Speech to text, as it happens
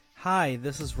Hi,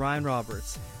 this is Ryan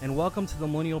Roberts, and welcome to the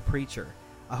Millennial Preacher.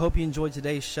 I hope you enjoyed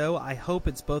today's show. I hope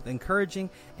it's both encouraging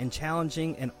and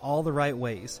challenging in all the right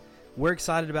ways. We're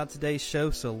excited about today's show,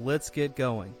 so let's get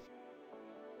going.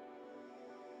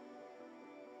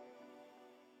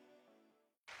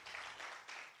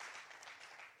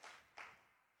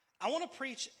 I want to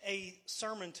preach a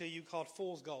sermon to you called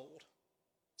Fool's Gold.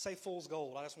 Say Fool's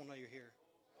Gold. I just want to know you're here.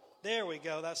 There we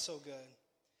go. That's so good.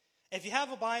 If you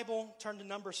have a Bible, turn to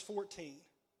Numbers 14.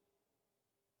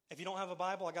 If you don't have a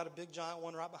Bible, I got a big giant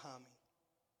one right behind me.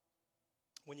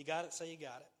 When you got it, say you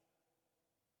got it.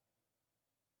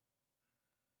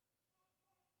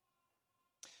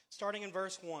 Starting in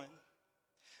verse 1.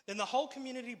 Then the whole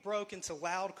community broke into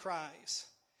loud cries.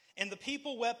 And the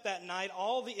people wept that night.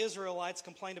 All the Israelites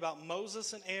complained about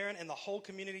Moses and Aaron, and the whole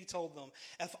community told them,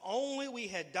 if only we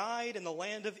had died in the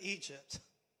land of Egypt,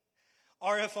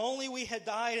 or if only we had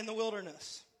died in the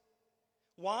wilderness.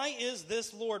 Why is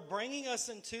this Lord bringing us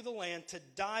into the land to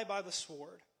die by the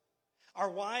sword? Our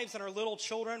wives and our little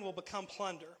children will become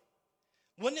plunder.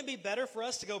 Wouldn't it be better for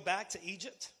us to go back to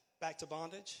Egypt, back to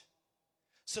bondage?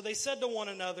 So they said to one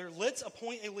another, let's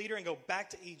appoint a leader and go back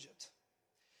to Egypt.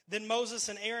 Then Moses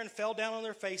and Aaron fell down on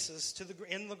their faces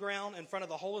in the ground in front of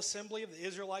the whole assembly of the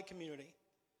Israelite community.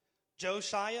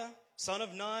 Josiah, son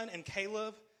of Nun, and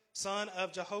Caleb, son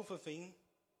of Jehoshaphat,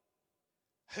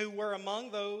 who were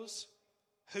among those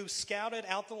who scouted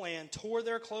out the land, tore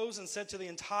their clothes and said to the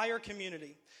entire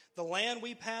community, the land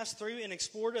we passed through and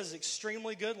explored is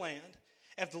extremely good land.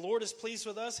 If the Lord is pleased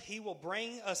with us, he will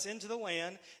bring us into the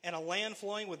land and a land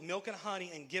flowing with milk and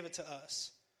honey and give it to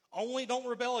us. Only don't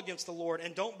rebel against the Lord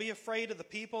and don't be afraid of the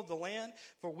people of the land,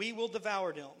 for we will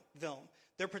devour them.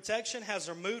 Their protection has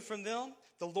removed from them.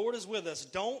 The Lord is with us.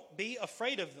 Don't be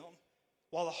afraid of them.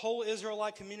 While the whole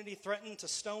Israelite community threatened to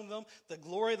stone them, the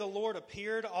glory of the Lord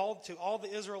appeared to all the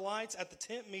Israelites at the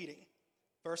tent meeting.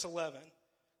 Verse 11,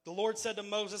 the Lord said to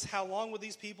Moses, how long will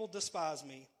these people despise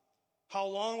me? How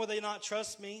long will they not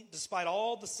trust me, despite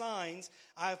all the signs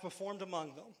I have performed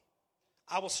among them?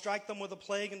 I will strike them with a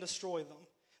plague and destroy them.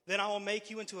 Then I will make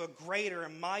you into a greater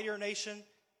and mightier nation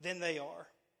than they are.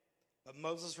 But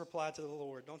Moses replied to the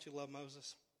Lord, don't you love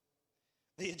Moses?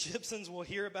 The Egyptians will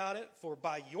hear about it, for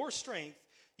by your strength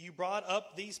you brought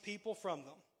up these people from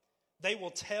them. They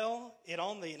will tell it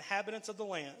on the inhabitants of the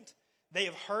land. They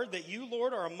have heard that you,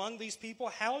 Lord, are among these people,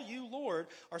 how you, Lord,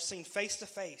 are seen face to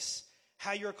face,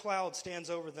 how your cloud stands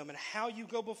over them, and how you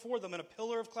go before them in a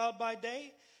pillar of cloud by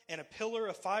day and a pillar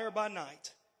of fire by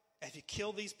night. If you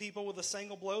kill these people with a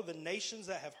single blow, the nations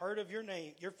that have heard of your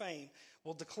name, your fame,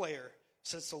 will declare,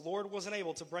 since the Lord wasn't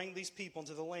able to bring these people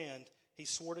into the land he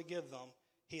swore to give them,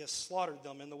 he has slaughtered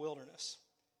them in the wilderness.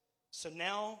 So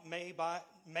now may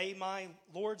my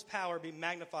Lord's power be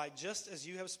magnified just as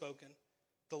you have spoken.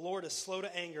 The Lord is slow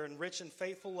to anger and rich in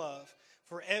faithful love,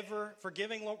 forever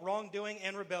forgiving wrongdoing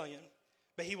and rebellion.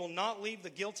 But he will not leave the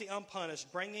guilty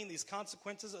unpunished, bringing these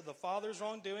consequences of the father's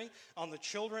wrongdoing on the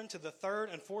children to the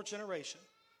third and fourth generation.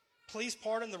 Please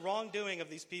pardon the wrongdoing of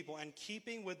these people and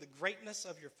keeping with the greatness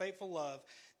of your faithful love,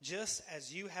 just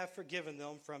as you have forgiven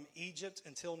them from Egypt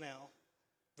until now.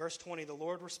 Verse 20, the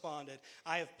Lord responded,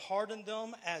 I have pardoned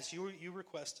them as you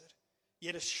requested.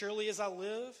 Yet as surely as I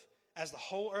live, as the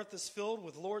whole earth is filled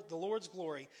with the Lord's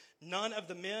glory, none of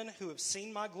the men who have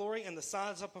seen my glory and the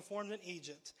signs I performed in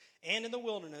Egypt and in the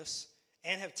wilderness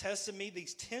and have tested me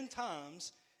these 10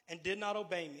 times and did not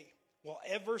obey me will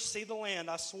ever see the land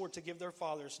I swore to give their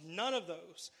fathers. None of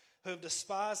those who have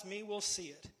despised me will see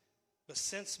it. But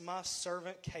since my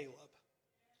servant Caleb,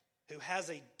 who has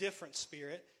a different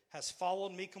spirit, has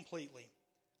followed me completely,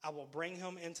 I will bring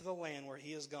him into the land where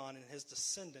he has gone, and his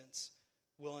descendants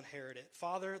will inherit it.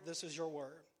 Father, this is your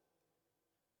word.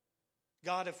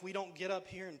 God, if we don't get up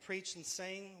here and preach and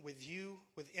sing with you,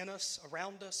 within us,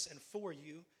 around us, and for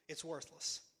you, it's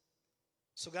worthless.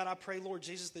 So God, I pray, Lord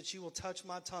Jesus, that you will touch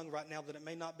my tongue right now, that it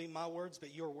may not be my words,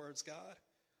 but your words, God.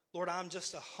 Lord, I'm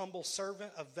just a humble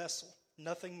servant, a vessel,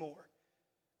 nothing more.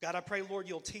 God, I pray, Lord,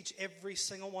 you'll teach every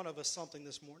single one of us something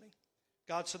this morning.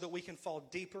 God, so that we can fall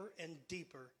deeper and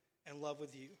deeper in love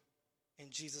with you. In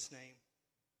Jesus' name,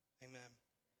 amen.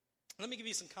 Let me give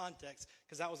you some context,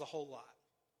 because that was a whole lot.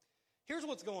 Here's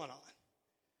what's going on.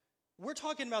 We're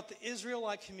talking about the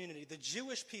Israelite community, the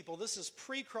Jewish people. This is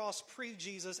pre-cross,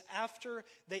 pre-Jesus, after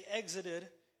they exited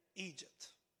Egypt.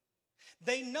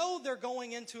 They know they're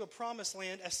going into a promised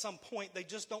land at some point. They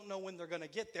just don't know when they're going to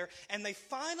get there. And they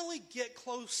finally get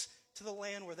close to the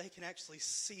land where they can actually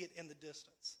see it in the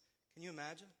distance. Can you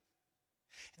imagine?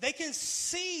 They can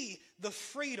see the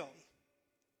freedom.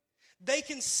 They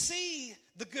can see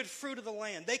the good fruit of the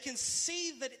land. They can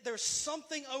see that there's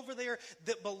something over there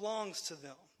that belongs to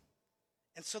them.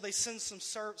 And so they send some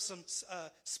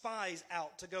spies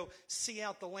out to go see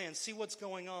out the land, see what's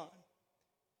going on.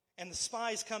 And the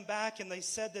spies come back and they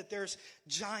said that there's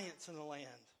giants in the land.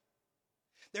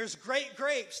 There's great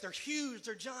grapes. They're huge.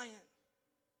 They're giant.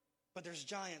 But there's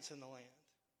giants in the land.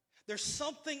 There's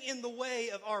something in the way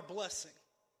of our blessing.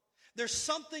 There's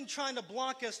something trying to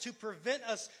block us to prevent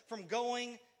us from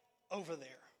going over there.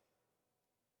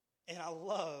 And I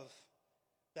love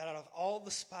that out of all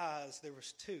the spies, there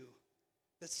was 2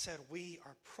 that said, we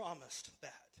are promised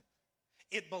that.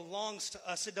 It belongs to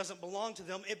us. It doesn't belong to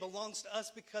them. It belongs to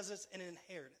us because it's an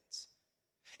inheritance.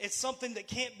 It's something that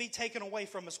can't be taken away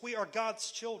from us. We are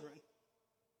God's children.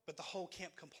 But the whole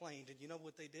camp complained. And you know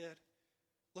what they did?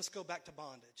 Let's go back to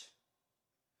bondage.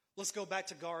 Let's go back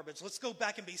to garbage. Let's go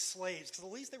back and be slaves, because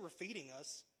at least they were feeding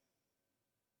us.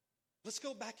 Let's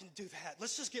go back and do that.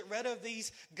 Let's just get rid of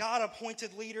these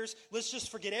God-appointed leaders. Let's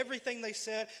just forget everything they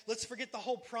said. Let's forget the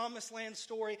whole promised land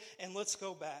story, and let's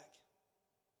go back.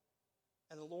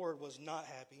 And the Lord was not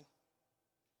happy.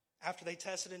 After they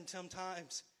tested him 10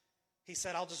 times, he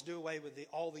said, I'll just do away with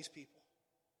all these people.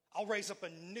 I'll raise up a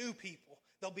new people.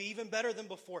 They'll be even better than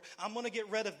before. I'm going to get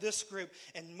rid of this group.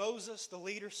 And Moses, the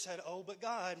leader, said, oh, but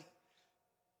God,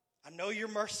 I know you're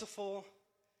merciful.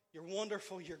 You're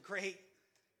wonderful. You're great.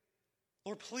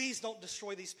 Lord, please don't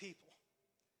destroy these people.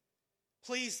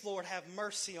 Please, Lord, have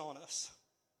mercy on us.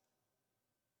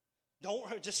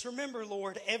 Just remember,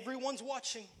 Lord, everyone's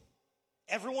watching.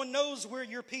 Everyone knows we're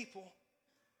your people.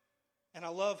 And I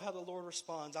love how the Lord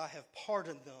responds, I have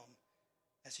pardoned them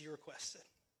as you requested.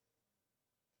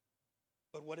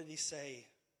 But what did he say?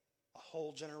 A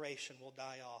whole generation will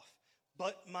die off.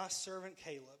 But my servant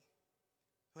Caleb,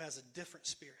 who has a different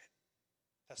spirit,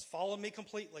 has followed me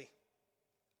completely.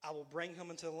 I will bring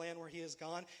him into the land where he has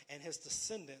gone, and his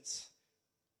descendants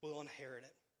will inherit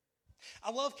it.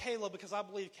 I love Caleb because I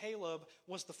believe Caleb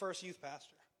was the first youth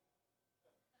pastor.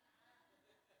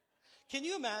 Can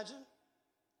you imagine?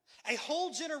 A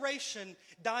whole generation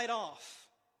died off,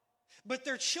 but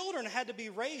their children had to be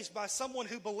raised by someone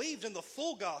who believed in the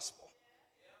full gospel,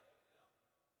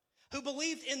 who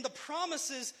believed in the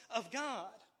promises of God.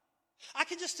 I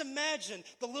can just imagine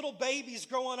the little babies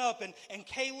growing up, and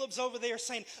Caleb's over there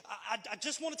saying, I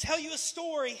just want to tell you a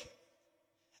story.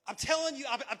 I'm telling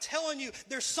you,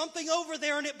 there's something over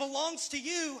there and it belongs to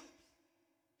you.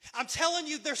 I'm telling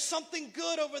you, there's something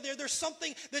good over there. There's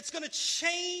something that's going to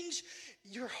change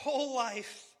your whole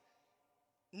life.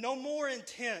 No more in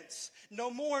tents,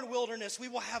 no more in wilderness. We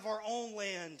will have our own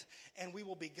land and we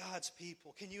will be God's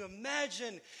people. Can you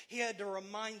imagine? He had to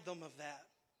remind them of that.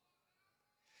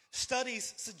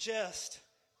 Studies suggest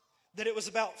that it was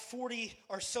about 40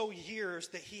 or so years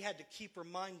that he had to keep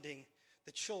reminding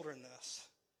the children this,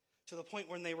 to the point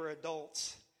when they were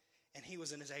adults and he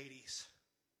was in his 80s.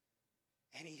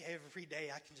 And every day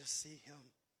I can just see him.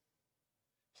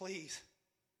 Please,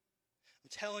 I'm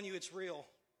telling you it's real.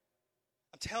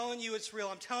 I'm telling you it's real.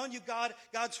 I'm telling you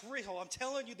God's real. I'm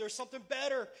telling you there's something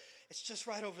better. It's just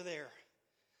right over there.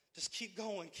 Just keep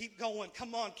going.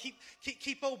 Come on,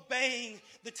 keep obeying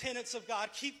the tenets of God.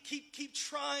 Keep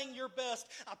trying your best.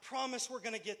 I promise we're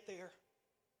going to get there.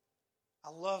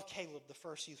 I love Caleb, the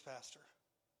first youth pastor.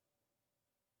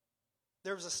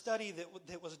 There was a study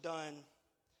that was done.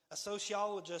 A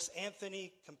sociologist,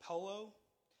 Anthony Campolo,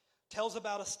 tells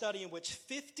about a study in which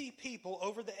 50 people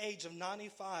over the age of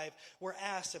 95 were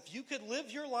asked, if you could live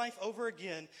your life over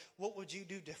again, what would you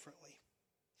do differently?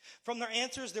 From their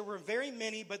answers, there were very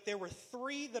many, but there were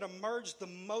 3 that emerged the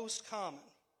most common.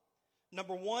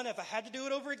 Number 1, if I had to do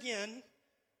it over again,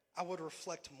 I would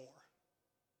reflect more.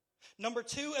 Number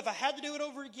 2, if I had to do it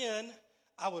over again,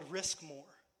 I would risk more.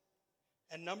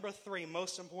 And number 3,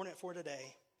 most important for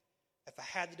today, if I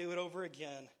had to do it over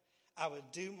again, I would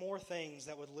do more things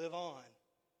that would live on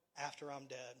after I'm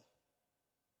dead.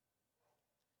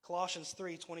 Colossians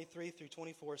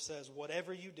 3:23-24 says,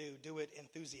 whatever you do, do it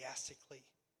enthusiastically,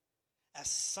 as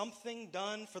something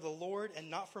done for the Lord and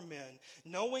not for men,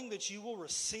 knowing that you will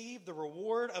receive the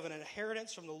reward of an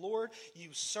inheritance from the Lord. You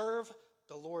serve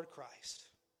the Lord Christ.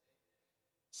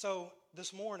 So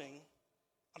this morning,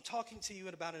 I'm talking to you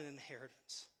about an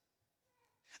inheritance.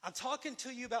 I'm talking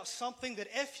to you about something that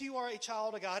if you are a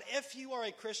child of God, if you are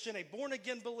a Christian, a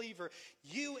born-again believer,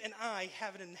 you and I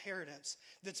have an inheritance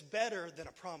that's better than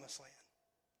a promised land.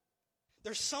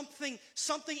 There's something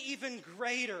even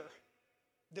greater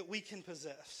that we can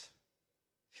possess.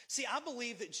 See, I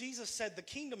believe that Jesus said the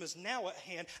kingdom is now at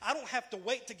hand. I don't have to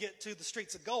wait to get to the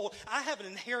streets of gold. I have an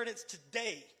inheritance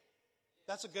today.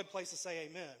 That's a good place to say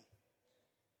amen.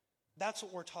 That's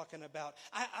what we're talking about.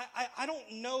 I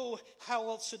don't know how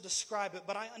else to describe it,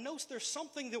 but I know there's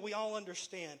something that we all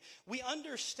understand. We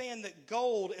understand that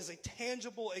gold is a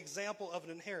tangible example of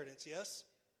an inheritance, yes?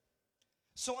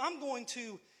 So I'm going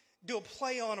to do a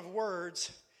play on of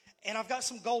words, and I've got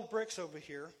some gold bricks over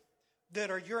here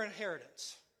that are your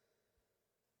inheritance.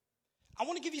 I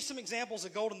want to give you some examples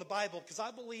of gold in the Bible because I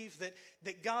believe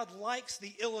that God likes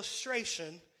the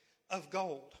illustration of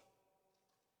gold.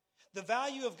 The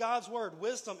value of God's word,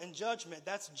 wisdom and judgment,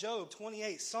 that's Job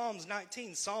 28, Psalms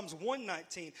 19, Psalms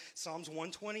 119, Psalms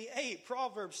 128,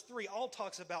 Proverbs 3, all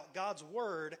talks about God's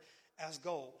word as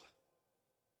gold.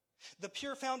 The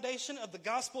pure foundation of the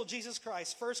gospel of Jesus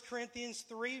Christ, 1 Corinthians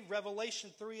 3,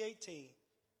 Revelation 3:18.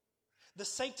 The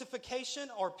sanctification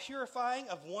or purifying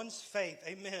of one's faith,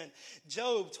 amen.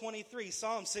 Job 23,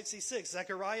 Psalm 66,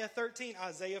 Zechariah 13,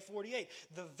 Isaiah 48.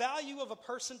 The value of a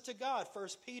person to God, 1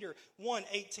 Peter 1,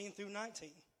 18 through 19.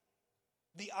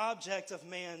 The object of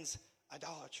man's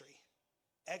idolatry.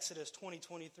 Exodus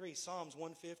 20:23, Psalms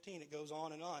 115, it goes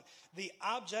on and on. The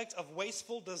object of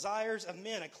wasteful desires of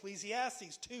men,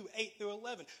 Ecclesiastes 2, 8 through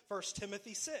 11, 1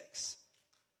 Timothy 6.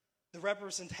 The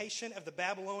representation of the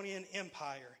Babylonian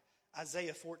Empire,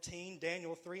 Isaiah 14,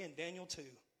 Daniel 3, and Daniel 2.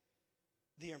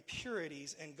 The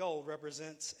impurities in gold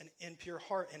represents an impure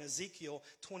heart in Ezekiel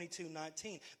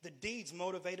 22:19. The deeds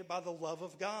motivated by the love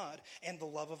of God and the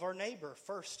love of our neighbor,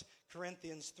 1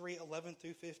 Corinthians 3:11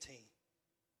 through 15.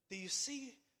 Do you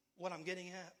see what I'm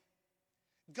getting at?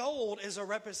 Gold is a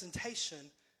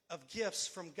representation of gifts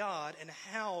from God and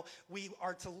how we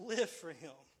are to live for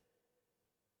Him.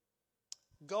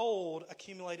 Gold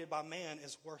accumulated by man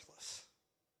is worthless.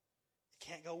 It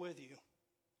can't go with you.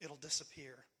 It'll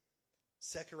disappear.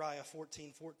 Zechariah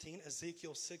 14:14,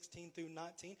 Ezekiel 16 through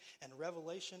 19, and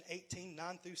Revelation 18,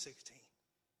 9 through 16.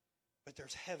 But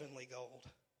there's heavenly gold.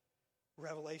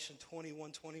 Revelation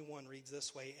 21:21 reads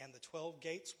this way, and the 12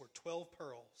 gates were 12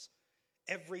 pearls.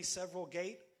 Every several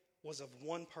gate was of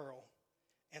one pearl,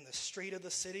 and the street of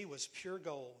the city was pure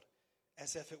gold,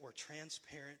 as if it were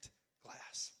transparent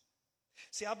glass.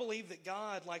 See, I believe that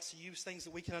God likes to use things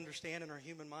that we can understand in our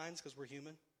human minds because we're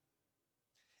human.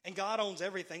 And God owns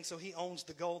everything, so He owns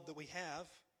the gold that we have.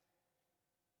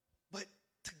 But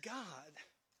to God,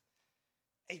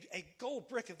 a gold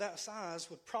brick of that size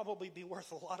would probably be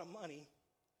worth a lot of money.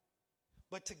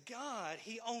 But to God,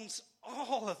 He owns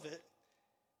all of it,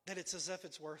 that it's as if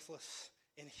it's worthless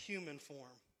in human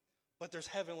form. But there's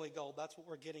heavenly gold. That's what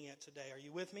we're getting at today. Are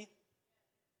you with me?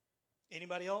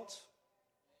 Anybody else?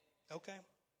 Okay.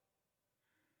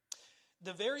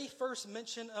 The very first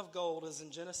mention of gold is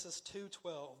in Genesis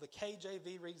 2:12. The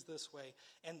KJV reads this way,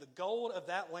 and the gold of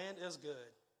that land is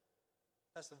good.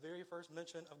 That's the very first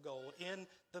mention of gold in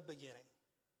the beginning.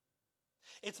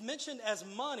 It's mentioned as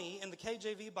money in the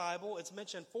KJV Bible. It's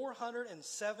mentioned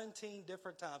 417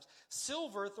 different times.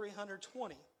 Silver,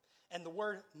 320. And the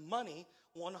word money,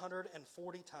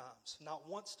 140 times. Not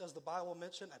once does the Bible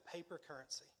mention a paper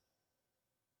currency.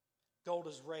 Gold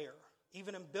is rare.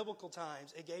 Even in biblical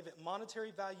times, it gave it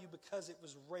monetary value because it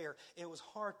was rare. It was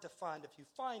hard to find. If you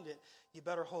find it, you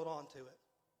better hold on to it.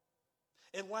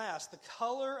 It lasts. The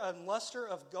color and luster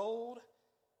of gold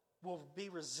will be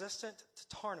resistant to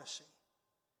tarnishing.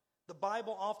 The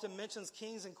Bible often mentions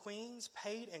kings and queens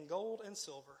paid in gold and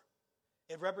silver.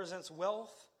 It represents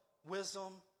wealth,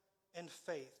 wisdom, and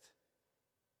faith.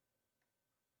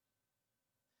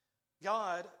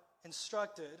 God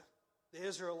instructed the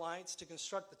Israelites to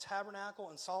construct the tabernacle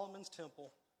and Solomon's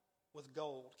temple with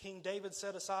gold. King David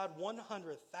set aside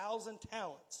 100,000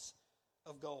 talents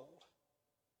of gold.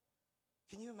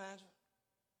 Can you imagine?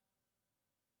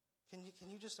 Can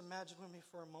you just imagine with me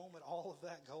for a moment all of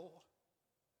that gold?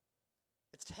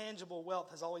 Its tangible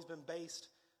wealth has always been based.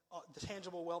 The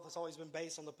tangible wealth has always been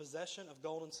based on the possession of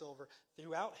gold and silver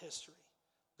throughout history.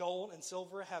 Gold and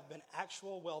silver have been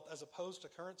actual wealth as opposed to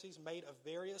currencies made of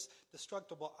various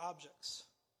destructible objects.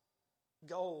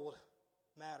 Gold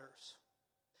matters.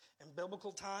 In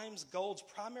biblical times, gold's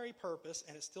primary purpose,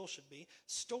 and it still should be,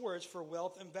 storage for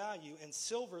wealth and value, and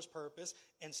silver's purpose,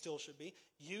 and still should be,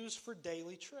 used for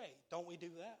daily trade. Don't we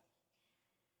do that?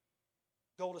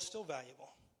 Gold is still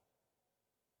valuable.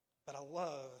 But I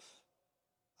love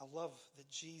that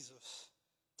Jesus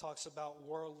talks about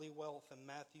worldly wealth in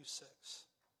Matthew 6.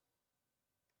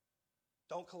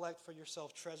 Don't collect for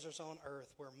yourself treasures on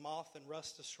earth where moth and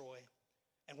rust destroy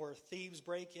and where thieves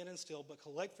break in and steal, but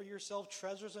collect for yourself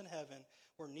treasures in heaven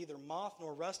where neither moth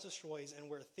nor rust destroys and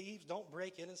where thieves don't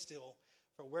break in and steal.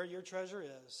 For where your treasure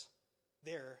is,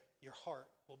 there your heart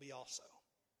will be also.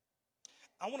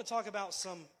 I want to talk about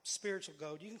some spiritual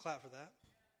gold. You can clap for that.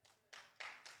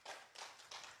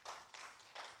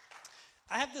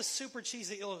 I have this super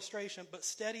cheesy illustration, but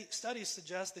studies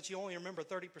suggest that you only remember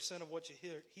 30% of what you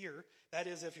hear. That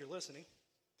is, if you're listening.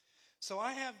 So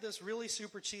I have this really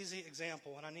super cheesy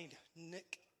example, and I need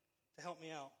Nick to help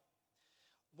me out.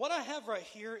 What I have right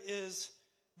here is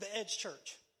the Edge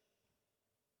Church.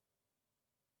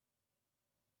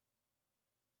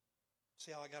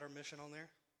 See how I got our mission on there?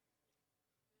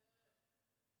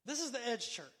 This is the Edge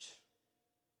Church.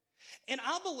 And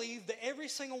I believe that every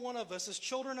single one of us as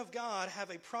children of God have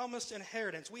a promised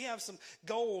inheritance. We have some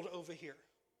gold over here.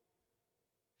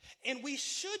 And we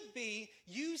should be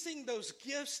using those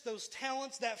gifts, those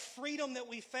talents, that freedom that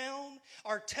we found,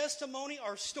 our testimony,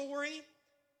 our story,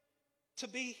 to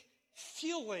be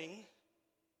fueling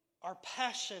our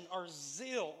passion, our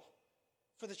zeal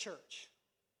for the church.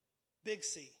 Big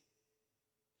C.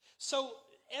 So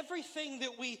everything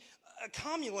that we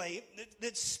accumulate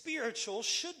that's spiritual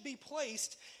should be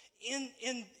placed in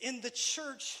the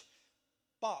church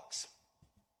box.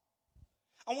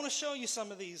 I want to show you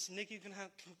some of these. Nick, you can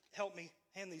help me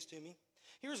hand these to me.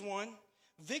 Here's one.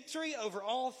 Victory over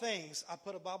all things. I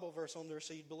put a Bible verse on there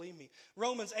so you'd believe me.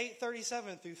 Romans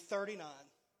 8:37 through 39.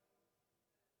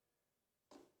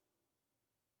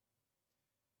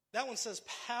 That one says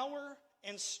power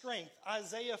and strength.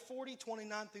 Isaiah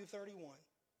 40:29 through 31.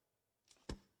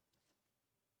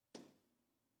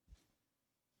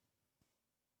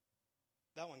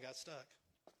 That one got stuck.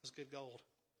 It was good gold.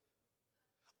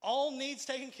 All needs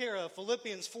taken care of.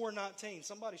 Philippians 4:19.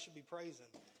 Somebody should be praising.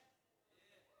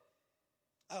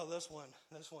 Oh, this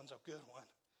one's a good one.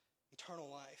 Eternal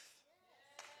life.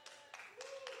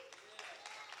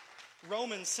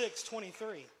 Romans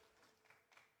 6:23.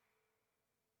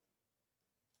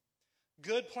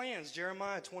 Good plans.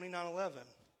 Jeremiah 29:11.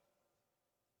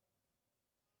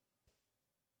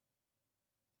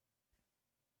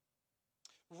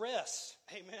 Rest.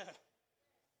 Amen.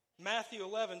 Matthew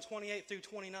 11:28 through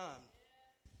 29.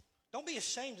 Don't be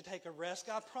ashamed to take a rest.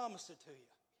 God promised it to you.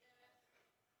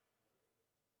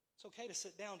 It's okay to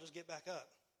sit down, just get back up.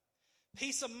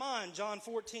 Peace of mind, John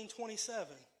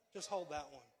 14:27. Just hold that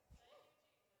one.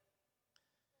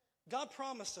 God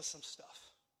promised us some stuff.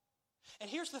 And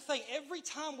here's the thing. Every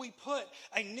time we put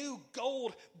a new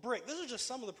gold brick, these are just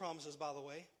some of the promises, by the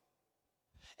way.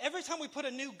 Every time we put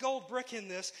a new gold brick in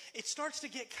this, it starts to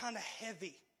get kind of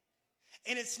heavy.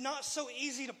 And it's not so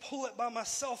easy to pull it by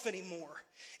myself anymore.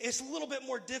 It's a little bit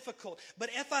more difficult. But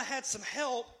if I had some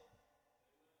help,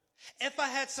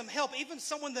 even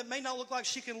someone that may not look like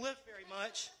she can lift very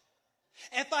much,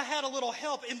 if I had a little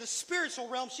help in the spiritual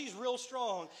realm, she's real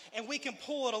strong. And we can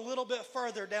pull it a little bit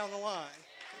further down the line.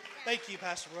 Thank you,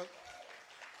 Pastor Brooke.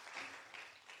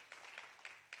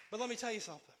 But let me tell you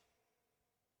something.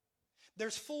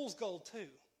 There's fool's gold too.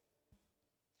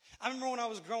 I remember when I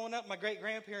was growing up, my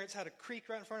great-grandparents had a creek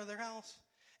right in front of their house,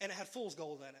 and it had fool's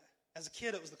gold in it. As a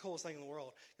kid, it was the coolest thing in the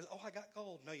world. Because, I got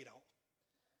gold. No, you don't.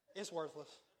 It's worthless.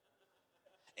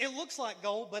 It looks like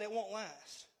gold, but it won't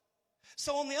last.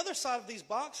 So on the other side of these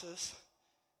boxes,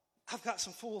 I've got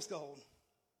some fool's gold.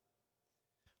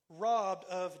 Robbed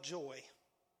of joy.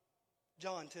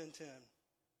 John 10:10.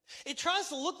 It tries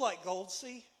to look like gold,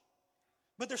 see?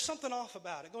 But there's something off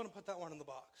about it. Go ahead and put that one in the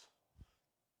box.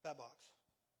 That box.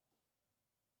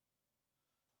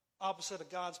 Opposite of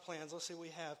God's plans. Let's see what we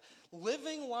have.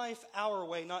 Living life our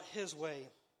way, not his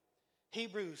way.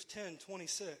 Hebrews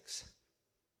 10:26.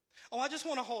 I just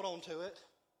want to hold on to it.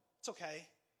 It's okay.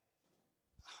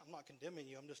 I'm not condemning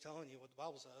you. I'm just telling you what the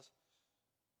Bible says.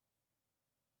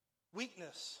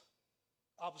 Weakness.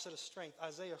 Opposite of strength.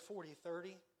 Isaiah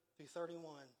 40:30 through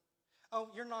 31.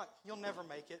 You'll never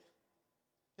make it.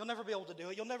 You'll never be able to do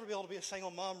it. You'll never be able to be a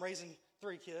single mom raising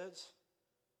 3 kids.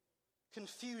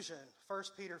 Confusion, 1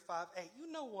 Peter 5:8. You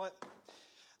know what?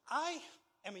 I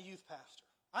am a youth pastor.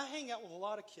 I hang out with a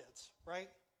lot of kids, right?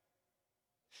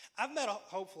 I met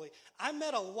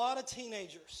a lot of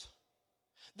teenagers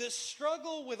that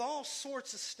struggle with all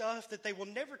sorts of stuff that they will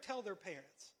never tell their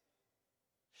parents.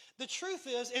 The truth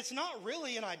is, it's not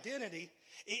really an identity.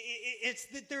 It's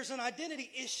that there's an identity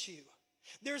issue.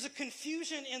 There's a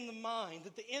confusion in the mind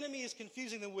that the enemy is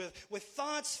confusing them with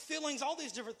thoughts, feelings, all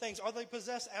these different things. Are they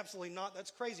possessed? Absolutely not.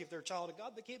 That's crazy. If they're a child of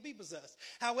God, they can't be possessed.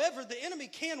 However, the enemy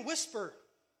can whisper.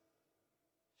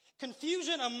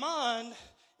 Confusion of mind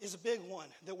is a big one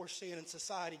that we're seeing in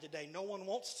society today. No one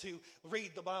wants to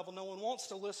read the Bible. No one wants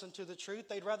to listen to the truth.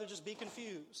 They'd rather just be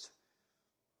confused.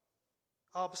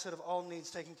 Opposite of all needs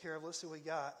taken care of. Let's see what we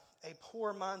got. A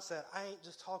poor mindset. I ain't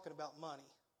just talking about money.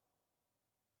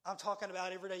 I'm talking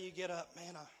about every day you get up,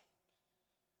 man,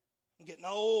 I'm getting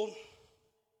old.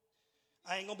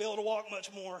 I ain't going to be able to walk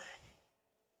much more.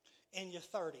 And you're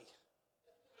 30.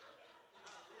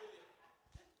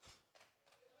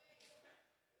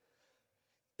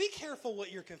 Be careful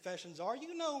what your confessions are.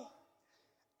 You know,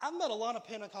 I've met a lot of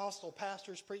Pentecostal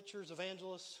pastors, preachers,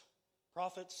 evangelists,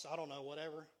 prophets, I don't know,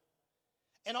 whatever.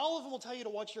 And all of them will tell you to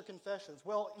watch your confessions.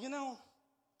 Well, you know,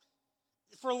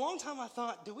 for a long time I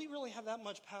thought, do we really have that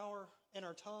much power in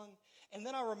our tongue? And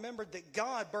then I remembered that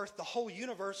God birthed the whole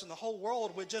universe and the whole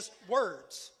world with just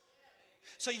words.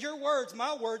 So your words,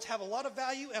 my words, have a lot of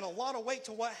value and a lot of weight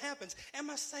to what happens. Am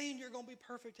I saying you're going to be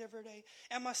perfect every day?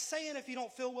 Am I saying if you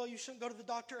don't feel well, you shouldn't go to the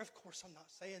doctor? Of course I'm not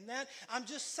saying that. I'm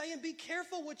just saying be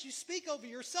careful what you speak over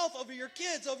yourself, over your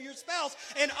kids, over your spouse,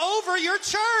 and over your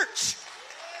church.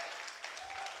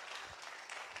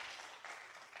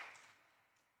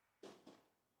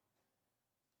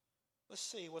 Let's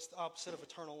see, what's the opposite of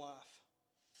eternal life?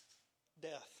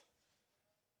 Death.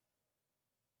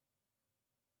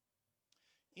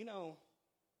 You know,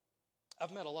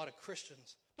 I've met a lot of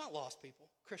Christians, not lost people,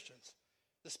 Christians,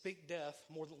 that speak death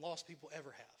more than lost people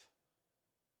ever have.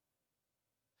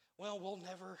 Well, we'll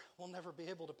never be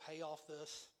able to pay off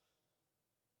this.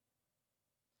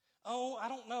 Oh, I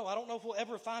don't know. I don't know if we'll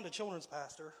ever find a children's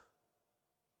pastor.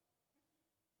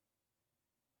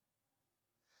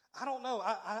 I don't know.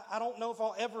 I don't know if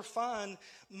I'll ever find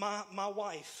my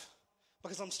wife,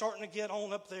 because I'm starting to get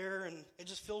on up there and it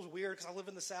just feels weird because I live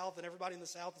in the South and everybody in the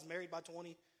South is married by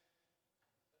 20.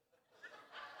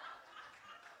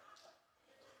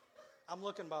 I'm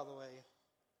looking, by the way.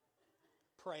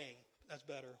 Praying. That's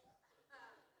better.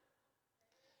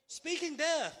 Speaking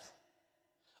death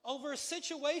over a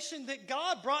situation that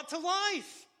God brought to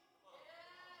life.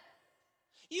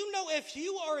 You know, if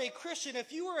you are a Christian,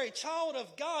 if you are a child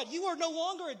of God, you are no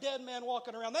longer a dead man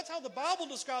walking around. That's how the Bible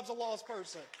describes a lost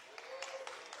person.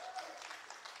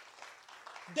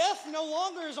 Death no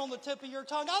longer is on the tip of your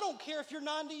tongue. I don't care if you're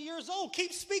 90 years old.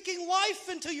 Keep speaking life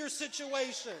into your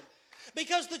situation.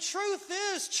 Because the truth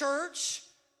is, church,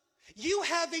 you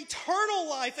have eternal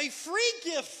life, a free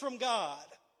gift from God.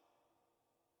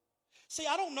 See,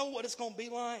 I don't know what it's going to be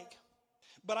like.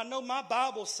 But I know my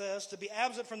Bible says to be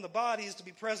absent from the body is to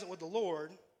be present with the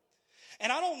Lord. And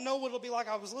I don't know what it'll be like.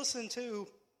 I was listening to,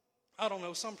 I don't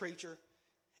know, some preacher.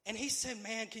 And he said,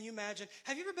 man, can you imagine?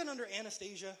 Have you ever been under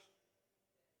anesthesia?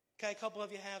 Okay, a couple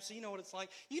of you have, so you know what it's like.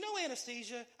 You know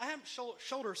anesthesia? I had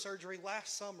shoulder surgery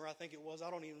last summer, I think it was.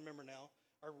 I don't even remember now.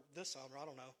 Or this summer, I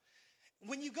don't know.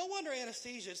 When you go under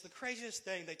anesthesia, it's the craziest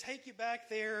thing. They take you back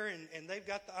there, and they've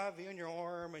got the IV in your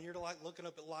arm, and you're like looking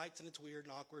up at lights, and it's weird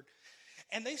and awkward.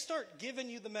 And they start giving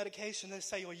you the medication. They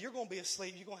say, well, you're going to be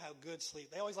asleep. You're going to have good sleep.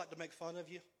 They always like to make fun of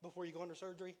you before you go under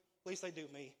surgery. At least they do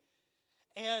me.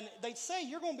 And they'd say,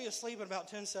 you're going to be asleep in about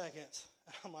 10 seconds.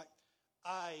 And I'm like,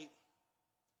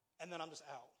 and then I'm just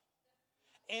out.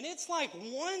 And it's like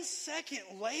 1 second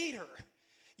later,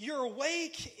 you're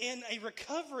awake in a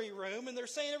recovery room, and they're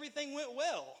saying everything went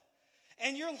well.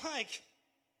 And you're like,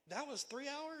 that was 3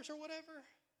 hours or whatever?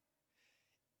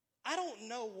 I don't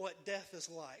know what death is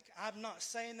like. I'm not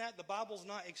saying that. The Bible's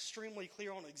not extremely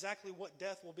clear on exactly what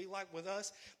death will be like with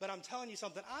us. But I'm telling you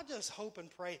something. I just hope and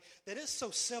pray that it's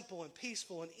so simple and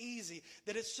peaceful and easy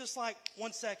that it's just like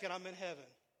 1 second I'm in heaven.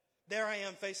 There I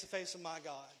am face to face with my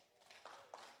God.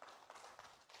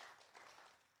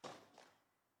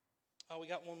 Oh, we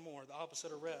got one more. The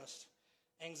opposite of rest.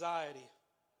 Anxiety.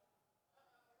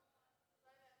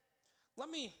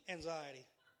 Anxiety.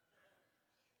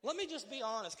 Let me just be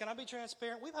honest. Can I be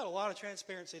transparent? We've had a lot of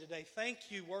transparency today. Thank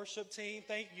you, worship team.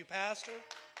 Thank you, pastor.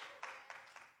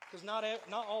 Because not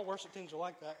all worship teams are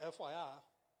like that, FYI.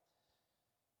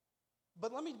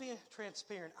 But let me be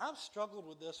transparent. I've struggled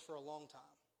with this for a long time.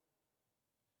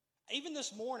 Even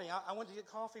this morning, I went to get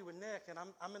coffee with Nick, and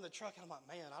I'm in the truck, and I'm like,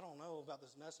 man, I don't know about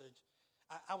this message.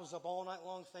 I was up all night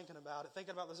long thinking about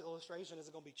this illustration. Is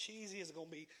it going to be cheesy? Is it going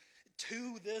to be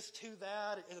to this, to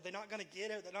that? Are they not going to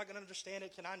get it? They're not going to understand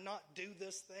it. Can I not do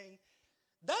this thing?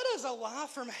 That is a lie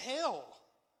from hell.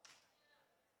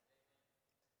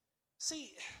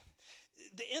 See,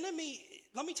 the enemy,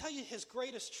 let me tell you his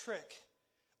greatest trick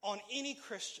on any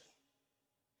Christian.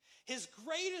 His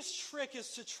greatest trick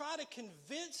is to try to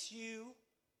convince you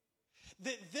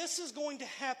that this is going to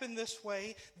happen this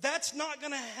way. That's not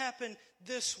going to happen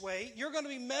this way. You're going to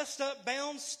be messed up,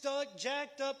 bound, stuck,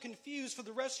 jacked up, confused for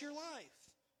the rest of your life.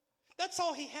 That's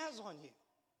all he has on you.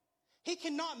 He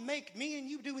cannot make me and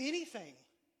you do anything.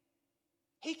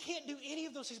 He can't do any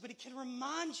of those things, but he can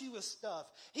remind you of stuff.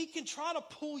 He can try to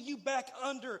pull you back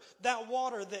under that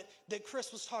water that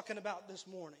Chris was talking about this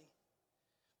morning.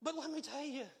 But let me tell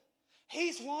you,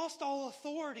 he's lost all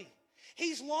authority.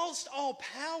 He's lost all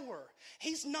power.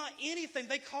 He's not anything.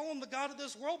 They call him the God of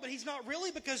this world, but he's not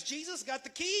really, because Jesus got the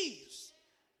keys.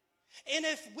 And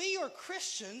if we are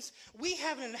Christians, we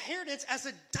have an inheritance as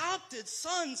adopted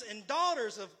sons and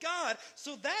daughters of God.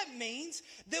 So that means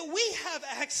that we have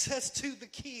access to the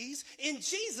keys in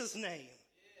Jesus' name.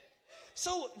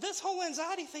 So this whole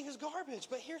anxiety thing is garbage.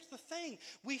 But here's the thing.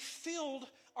 We filled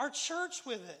our church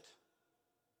with it.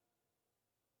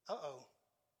 Uh-oh.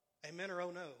 Amen or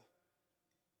oh no?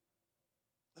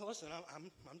 Now listen,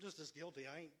 I'm just as guilty.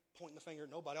 I ain't pointing the finger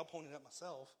at nobody. I'll point it at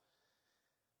myself.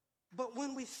 But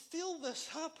when we fill this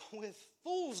up with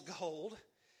fool's gold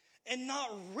and not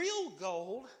real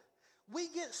gold, we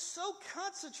get so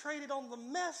concentrated on the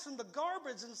mess and the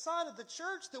garbage inside of the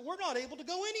church that we're not able to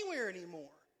go anywhere anymore.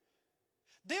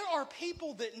 There are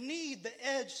people that need the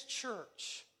Edge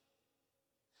church.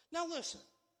 Now listen,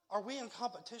 are we in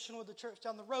competition with the church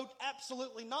down the road?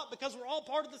 Absolutely not, because we're all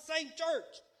part of the same church.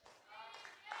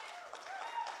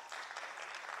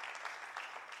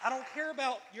 I don't care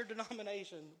about your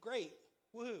denomination. Great.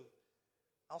 Woohoo.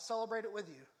 I'll celebrate it with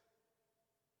you.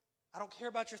 I don't care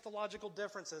about your theological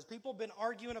differences. People have been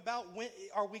arguing about when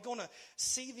are we going to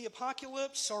see the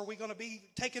apocalypse? Are we going to be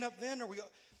taken up then?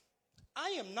 I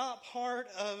am not part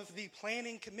of the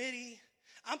planning committee.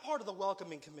 I'm part of the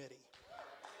welcoming committee.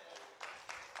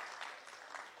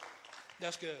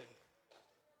 That's good.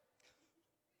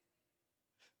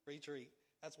 Retreat.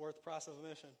 That's worth the price of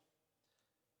admission.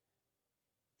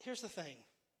 Here's the thing.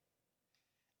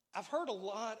 I've heard a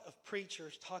lot of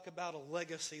preachers talk about a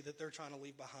legacy that they're trying to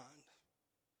leave behind.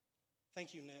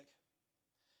 Thank you, Nick.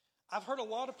 I've heard a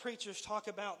lot of preachers talk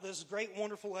about this great,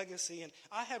 wonderful legacy. And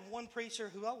I had one preacher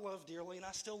who I love dearly, and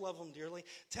I still love him dearly,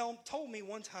 told me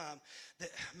one time that,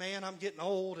 man, I'm getting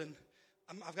old, and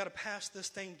I've got to pass this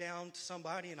thing down to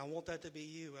somebody, and I want that to be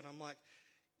you. And I'm like,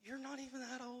 you're not even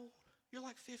that old. You're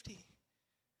like 50.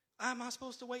 Am I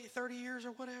supposed to wait 30 years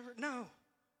or whatever? No.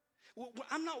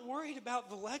 I'm not worried about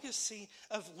the legacy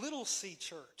of Little C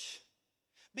Church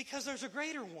because there's a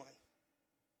greater one.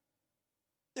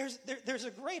 There's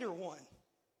a greater one.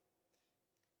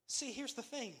 See, here's the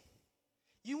thing.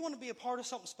 You want to be a part of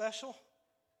something special?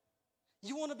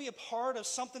 You want to be a part of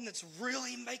something that's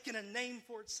really making a name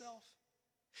for itself?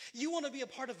 You want to be a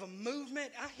part of a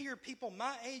movement? I hear people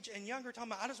my age and younger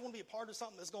talking about, I just want to be a part of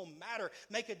something that's going to matter,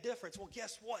 make a difference. Well,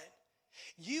 guess what?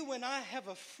 You and I have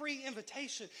a free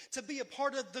invitation to be a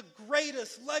part of the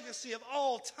greatest legacy of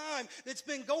all time that's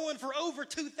been going for over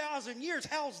 2,000 years.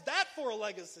 How's that for a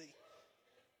legacy?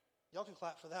 Y'all can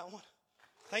clap for that one.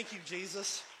 Thank you,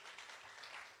 Jesus.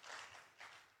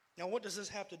 Now, what does this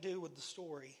have to do with the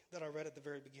story that I read at the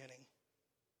very beginning?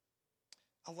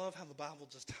 I love how the Bible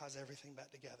just ties everything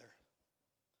back together.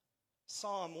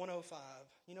 Psalm 105.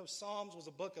 You know, Psalms was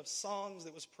a book of songs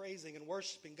that was praising and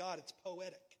worshiping God. It's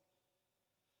poetic.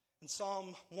 In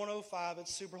Psalm 105,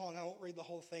 it's super long. I won't read the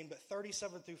whole thing, but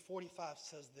 37 through 45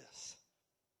 says this.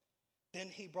 Then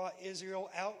he brought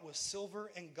Israel out with silver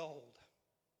and gold,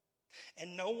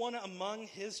 and no one among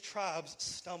his tribes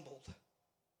stumbled.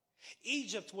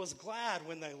 Egypt was glad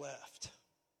when they left.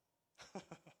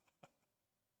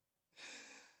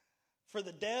 For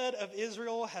the dead of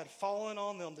Israel had fallen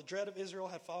on them. The dread of Israel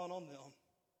had fallen on them.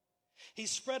 He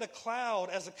spread a cloud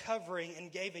as a covering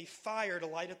and gave a fire to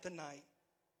light up the night.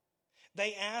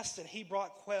 They asked, and he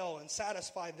brought quail and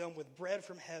satisfied them with bread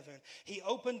from heaven. He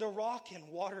opened a rock, and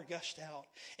water gushed out.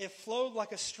 It flowed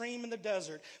like a stream in the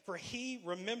desert, for he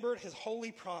remembered his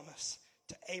holy promise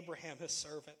to Abraham, his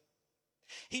servant.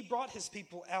 He brought his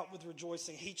people out with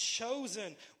rejoicing. He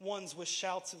chosen ones with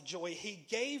shouts of joy. He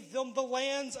gave them the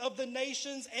lands of the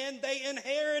nations, and they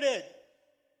inherited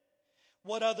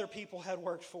what other people had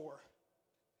worked for.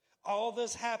 All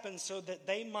this happened so that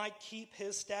they might keep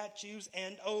his statutes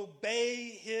and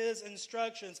obey his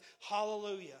instructions.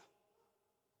 Hallelujah.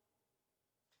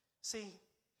 See,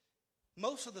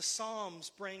 most of the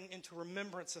Psalms bring into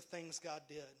remembrance of things God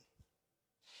did.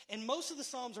 And most of the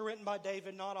Psalms are written by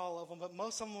David, not all of them, but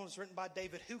most of them was written by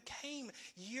David, who came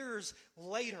years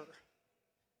later.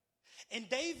 And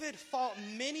David fought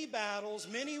many battles,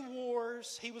 many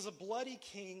wars. He was a bloody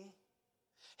king.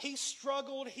 He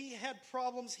struggled, he had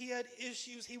problems, he had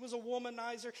issues, he was a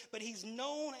womanizer, but he's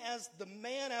known as the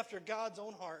man after God's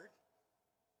own heart.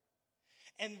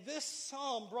 And this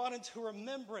psalm brought into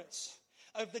remembrance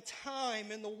of the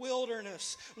time in the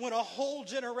wilderness when a whole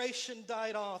generation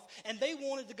died off and they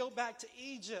wanted to go back to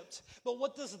Egypt. But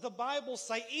what does the Bible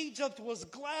say? Egypt was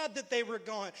glad that they were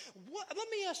gone. Let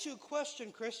me ask you a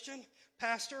question, Christian,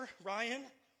 Pastor Ryan.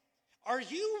 Are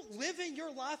you living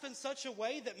your life in such a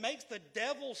way that makes the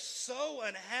devil so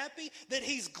unhappy that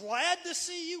he's glad to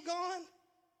see you gone?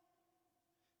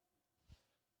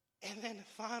 And then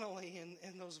finally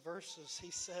in those verses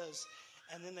he says,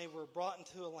 And then they were brought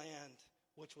into a land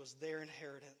which was their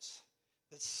inheritance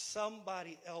that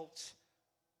somebody else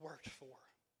worked for.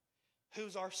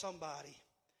 Who's our somebody?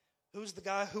 Who's the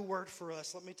guy who worked for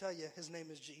us? Let me tell you, his name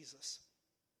is Jesus.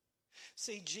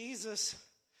 See, Jesus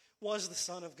was the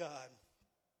Son of God.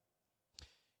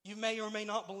 You may or may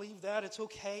not believe that. It's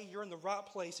okay. You're in the right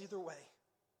place either way.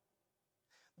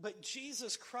 But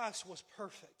Jesus Christ was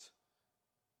perfect.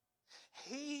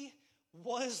 He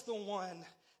was the one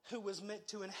who was meant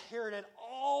to inherit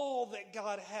all that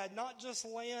God had. Not just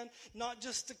land, not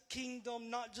just a kingdom,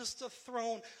 not just a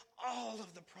throne. All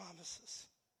of the promises.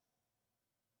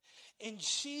 And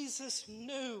Jesus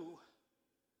knew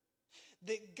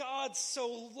that God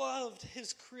so loved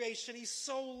his creation. He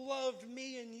so loved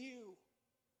me and you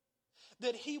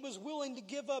that he was willing to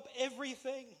give up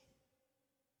everything.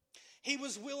 He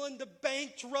was willing to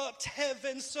bankrupt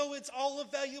heaven so it's all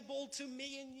available to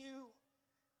me and you.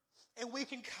 And we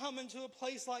can come into a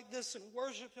place like this and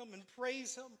worship him and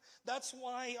praise him. That's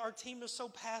why our team is so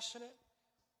passionate.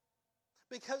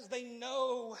 Because they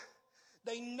know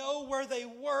where they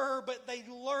were, but they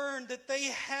learned that they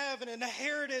have an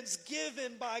inheritance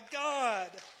given by God.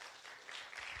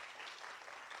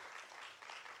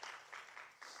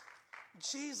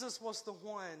 Jesus was the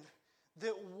one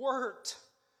that worked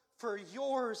for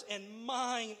yours and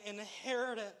mine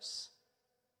inheritance.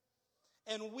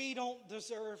 And we don't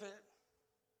deserve it.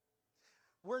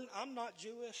 I'm not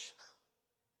Jewish.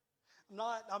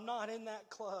 I'm not in that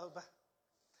club.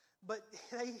 But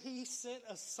he sent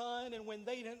a son, and when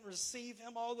they didn't receive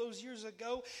him all those years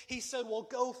ago, he said, well,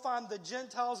 go find the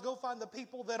Gentiles, go find the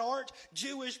people that aren't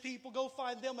Jewish people, go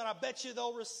find them, and I bet you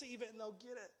they'll receive it and they'll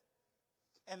get it.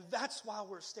 And that's why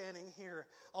we're standing here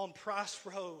on Price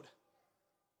Road.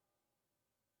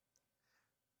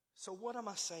 So what am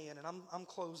I saying? And I'm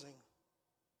closing.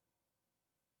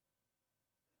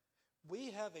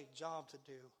 We have a job to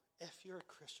do. If you're a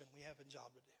Christian, we have a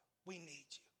job to do. We need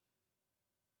you.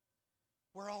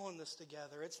 We're all in this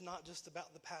together. It's not just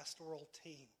about the pastoral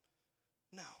team.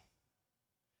 No.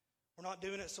 We're not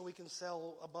doing it so we can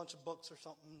sell a bunch of books or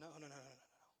something. No.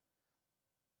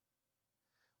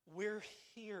 We're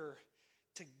here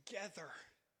together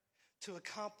to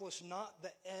accomplish not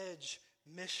the edge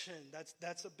mission.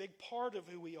 That's a big part of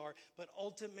who we are, but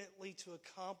ultimately to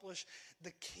accomplish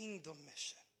the kingdom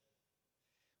mission.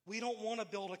 We don't want to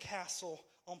build a castle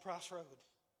on Price Road.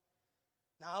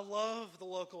 Now, I love the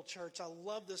local church. I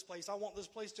love this place. I want this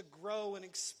place to grow and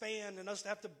expand and us to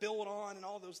have to build on and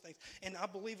all those things. And I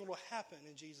believe it will happen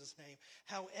in Jesus' name.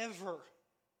 However,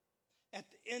 at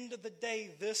the end of the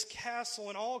day, this castle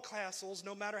and all castles,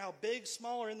 no matter how big,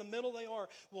 small, or in the middle they are,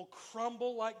 will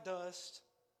crumble like dust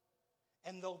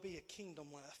and there'll be a kingdom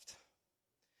left.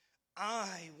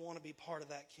 I want to be part of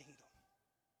that kingdom.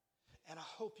 And I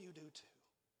hope you do too.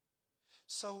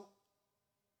 So,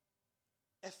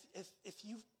 if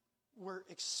you were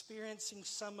experiencing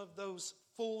some of those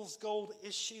fool's gold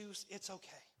issues, it's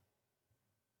okay.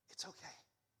 It's okay.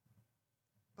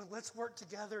 But let's work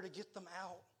together to get them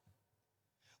out.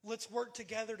 Let's work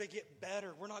together to get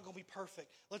better. We're not going to be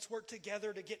perfect. Let's work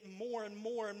together to get more and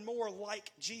more and more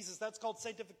like Jesus. That's called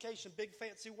sanctification. Big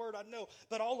fancy word, I know.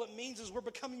 But all it means is we're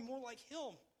becoming more like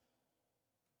him.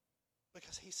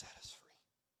 Because he set us free.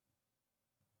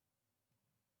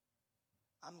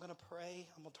 I'm going to pray.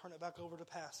 I'm going to turn it back over to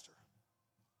Pastor.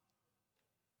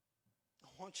 I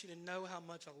want you to know how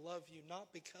much I love you, not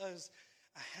because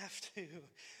I have to,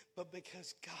 but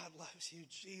because God loves you.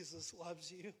 Jesus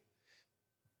loves you.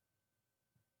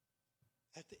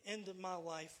 At the end of my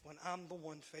life, when I'm the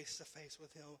one face to face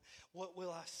with him, what will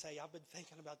I say? I've been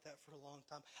thinking about that for a long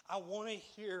time. I want to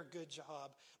hear good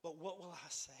job, but what will I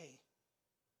say?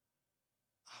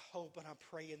 I hope and I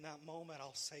pray in that moment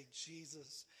I'll say,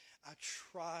 Jesus, I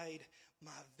tried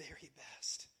my very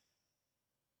best.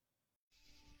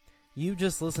 You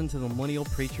just listened to the Millennial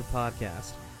Preacher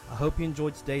Podcast. I hope you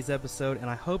enjoyed today's episode, and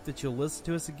I hope that you'll listen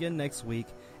to us again next week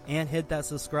and hit that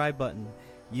subscribe button.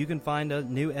 You can find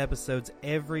new episodes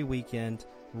every weekend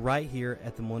right here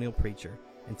at the Millennial Preacher.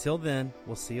 Until then,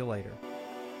 we'll see you later.